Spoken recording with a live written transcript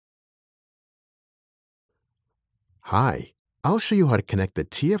Hi, I'll show you how to connect the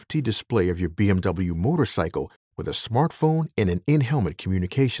TFT display of your BMW motorcycle with a smartphone and an in-helmet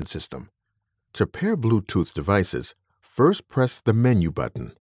communication system. To pair Bluetooth devices, first press the menu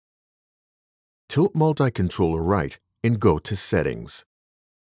button. Tilt multi-controller right and go to Settings.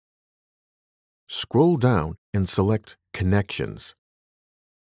 Scroll down and select Connections.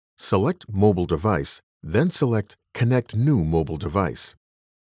 Select Mobile Device, then select Connect New Mobile Device.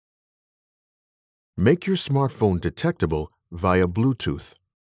 Make your smartphone detectable via Bluetooth.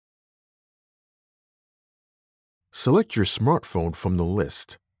 Select your smartphone from the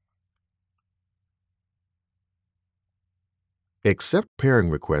list. Accept pairing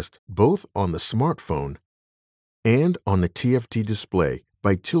request both on the smartphone and on the TFT display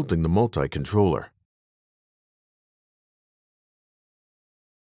by tilting the multi-controller.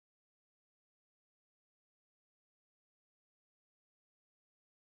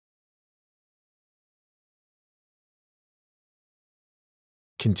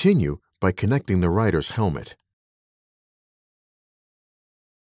 Continue by connecting the rider's helmet.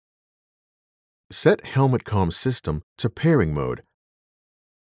 Set Helmet Comm System to pairing mode.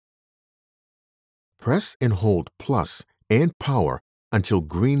 Press and hold plus and power until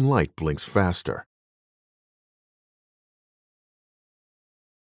green light blinks faster.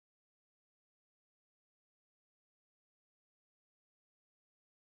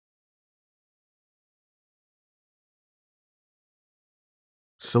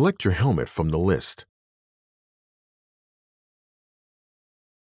 Select your helmet from the list.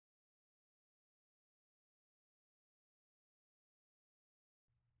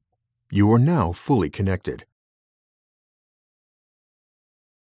 You are now fully connected.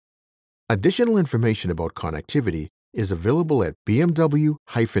 Additional information about connectivity is available at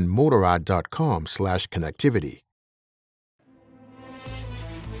bmw-motorrad.com/connectivity.